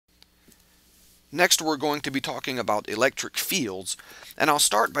Next, we're going to be talking about electric fields, and I'll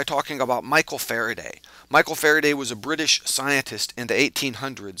start by talking about Michael Faraday. Michael Faraday was a British scientist in the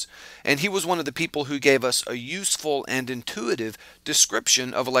 1800s, and he was one of the people who gave us a useful and intuitive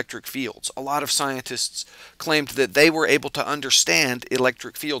description of electric fields. A lot of scientists claimed that they were able to understand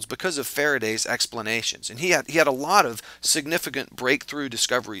electric fields because of Faraday's explanations, and he had a lot of significant breakthrough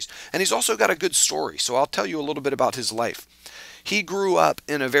discoveries, and he's also got a good story, so I'll tell you a little bit about his life. He grew up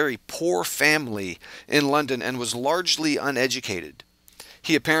in a very poor family in London and was largely uneducated.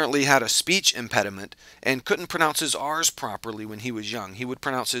 He apparently had a speech impediment and couldn't pronounce his R's properly when he was young. He would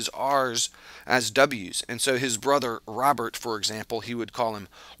pronounce his R's as W's, and so his brother Robert, for example, he would call him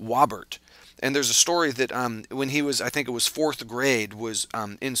Wobbert. And there's a story that when he was, I think it was fourth grade, was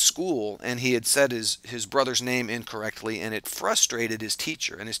in school, and he had said his brother's name incorrectly, and it frustrated his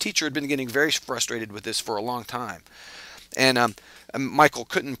teacher. And his teacher had been getting very frustrated with this for a long time. And Michael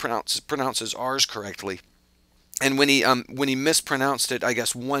couldn't pronounce his R's correctly. And when he mispronounced it, I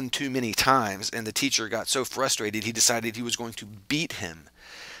guess one too many times, and the teacher got so frustrated, he decided he was going to beat him.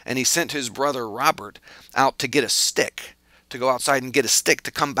 And he sent his brother Robert out to get a stick, to go outside and get a stick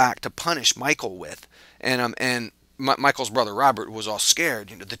to come back to punish Michael with. And Michael's brother Robert was all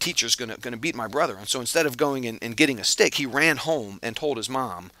scared. You know, the teacher's gonna beat my brother. And so instead of going and getting a stick, he ran home and told his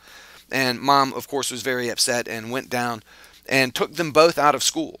mom. And Mom, of course, was very upset and went down and took them both out of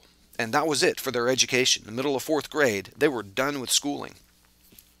school. And that was it for their education. In the middle of fourth grade, they were done with schooling.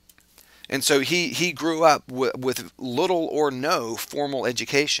 And so he grew up with little or no formal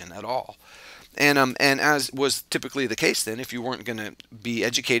education at all. And as was typically the case then, if you weren't going to be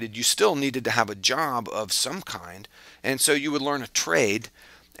educated, you still needed to have a job of some kind. And so you would learn a trade.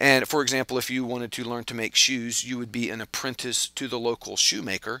 And for example, if you wanted to learn to make shoes, you would be an apprentice to the local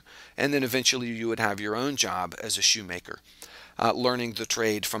shoemaker, and then eventually you would have your own job as a shoemaker, learning the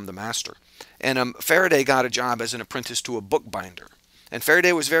trade from the master. And Faraday got a job as an apprentice to a bookbinder. And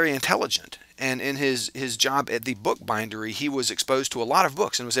Faraday was very intelligent, and in his job at the bookbindery, he was exposed to a lot of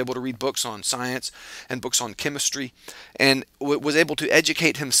books and was able to read books on science and books on chemistry, and was able to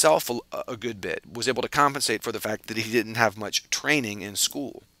educate himself a good bit, was able to compensate for the fact that he didn't have much training in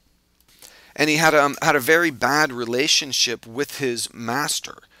school. And he had a very bad relationship with his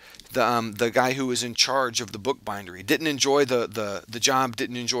master, the guy who was in charge of the bookbindery. Didn't enjoy the job,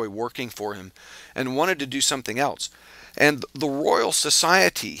 didn't enjoy working for him, and wanted to do something else. And the Royal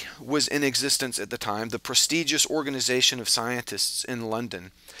Society was in existence at the time, the prestigious organization of scientists in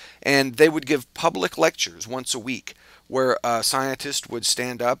London, and they would give public lectures once a week where a scientist would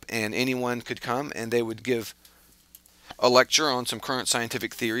stand up and anyone could come, and they would give a lecture on some current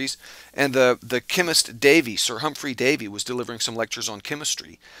scientific theories. And the chemist Davy, Sir Humphrey Davy, was delivering some lectures on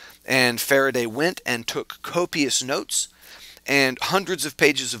chemistry, and Faraday went and took copious notes, and hundreds of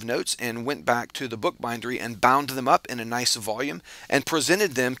pages of notes, and went back to the bookbindery and bound them up in a nice volume and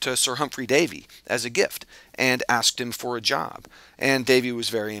presented them to Sir Humphrey Davy as a gift and asked him for a job. And Davy was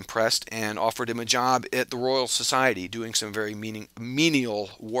very impressed and offered him a job at the Royal Society doing some very menial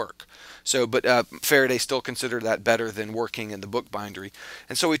work. So, but Faraday still considered that better than working in the bookbindery.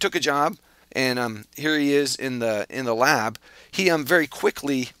 And so he took a job, and here he is in the lab. He very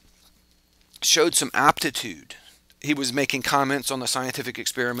quickly showed some aptitude. He was making comments on the scientific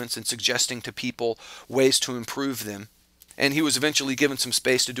experiments and suggesting to people ways to improve them. And he was eventually given some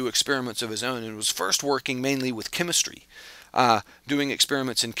space to do experiments of his own, and was first working mainly with chemistry, doing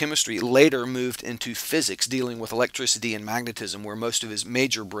experiments in chemistry. Later moved into physics, dealing with electricity and magnetism, where most of his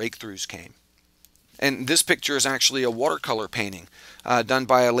major breakthroughs came. And this picture is actually a watercolor painting done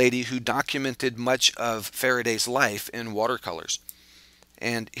by a lady who documented much of Faraday's life in watercolors.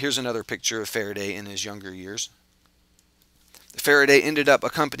 And here's another picture of Faraday in his younger years. Faraday ended up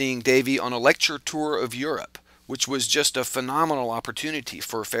accompanying Davy on a lecture tour of Europe, which was just a phenomenal opportunity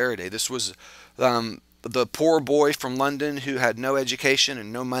for Faraday. This was the poor boy from London who had no education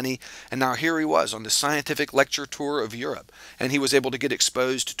and no money, and now here he was on the scientific lecture tour of Europe, and he was able to get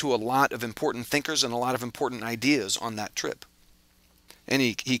exposed to a lot of important thinkers and a lot of important ideas on that trip. And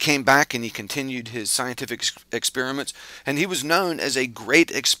he came back and he continued his scientific experiments, and he was known as a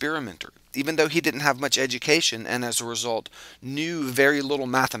great experimenter, even though he didn't have much education and as a result knew very little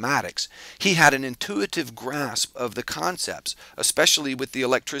mathematics. He had an intuitive grasp of the concepts, especially with the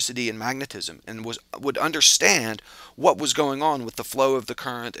electricity and magnetism, and would understand what was going on with the flow of the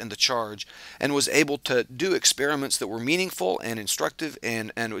current and the charge, and was able to do experiments that were meaningful and instructive,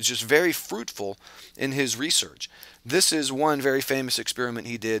 and was just very fruitful in his research. This is one very famous experiment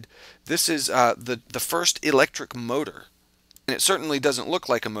he did. This is the first electric motor. And it certainly doesn't look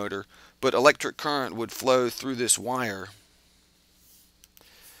like a motor, but electric current would flow through this wire.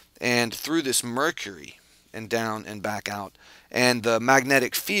 and through this mercury and down and back out. And the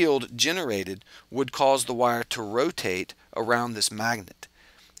magnetic field generated would cause the wire to rotate around this magnet.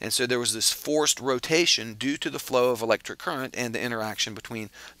 And so there was this forced rotation due to the flow of electric current and the interaction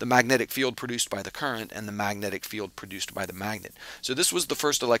between the magnetic field produced by the current and the magnetic field produced by the magnet. So this was the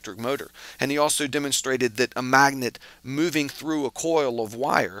first electric motor. And he also demonstrated that a magnet moving through a coil of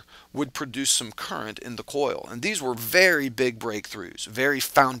wire would produce some current in the coil. And these were very big breakthroughs, very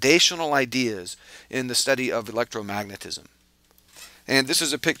foundational ideas in the study of electromagnetism. And this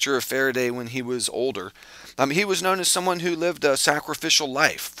is a picture of Faraday when he was older. He was known as someone who lived a sacrificial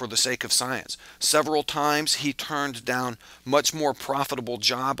life for the sake of science. Several times he turned down much more profitable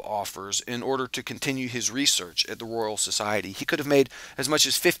job offers in order to continue his research at the Royal Society. He could have made as much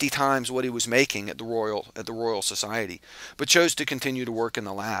as 50 times what he was making at the Royal Society, but chose to continue to work in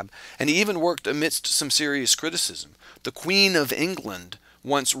the lab. And he even worked amidst some serious criticism. The Queen of England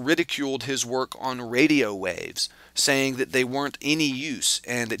once ridiculed his work on radio waves, saying that they weren't any use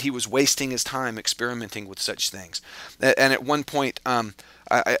and that he was wasting his time experimenting with such things. And at one point,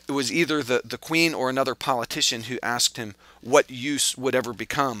 it was either the Queen or another politician who asked him what use would ever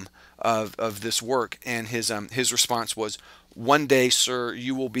become of this work, and his response was, "One day, sir,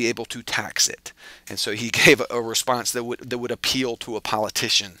 you will be able to tax it." And so he gave a response that would appeal to a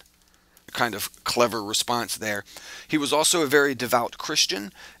politician. Kind of clever response there. He was also a very devout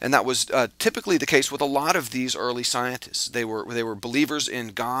Christian, and that was typically the case with a lot of these early scientists. They were believers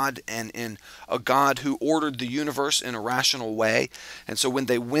in God and in a God who ordered the universe in a rational way. And so when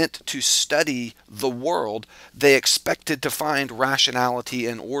they went to study the world, they expected to find rationality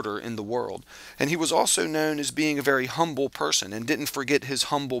and order in the world. And he was also known as being a very humble person and didn't forget his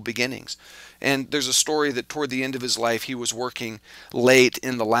humble beginnings. And there's a story that toward the end of his life, he was working late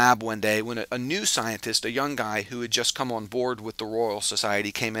in the lab one day when a new scientist, a young guy who had just come on board with the Royal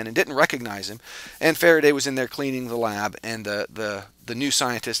Society, came in and didn't recognize him. And Faraday was in there cleaning the lab, and the new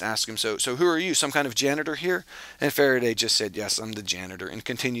scientist asked him, so who are you, some kind of janitor here? And Faraday just said, "Yes, I'm the janitor," and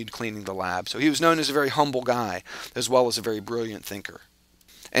continued cleaning the lab. So he was known as a very humble guy, as well as a very brilliant thinker.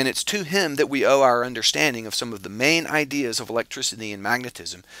 And it's to him that we owe our understanding of some of the main ideas of electricity and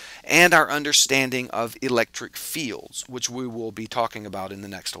magnetism, and our understanding of electric fields, which we will be talking about in the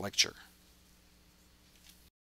next lecture.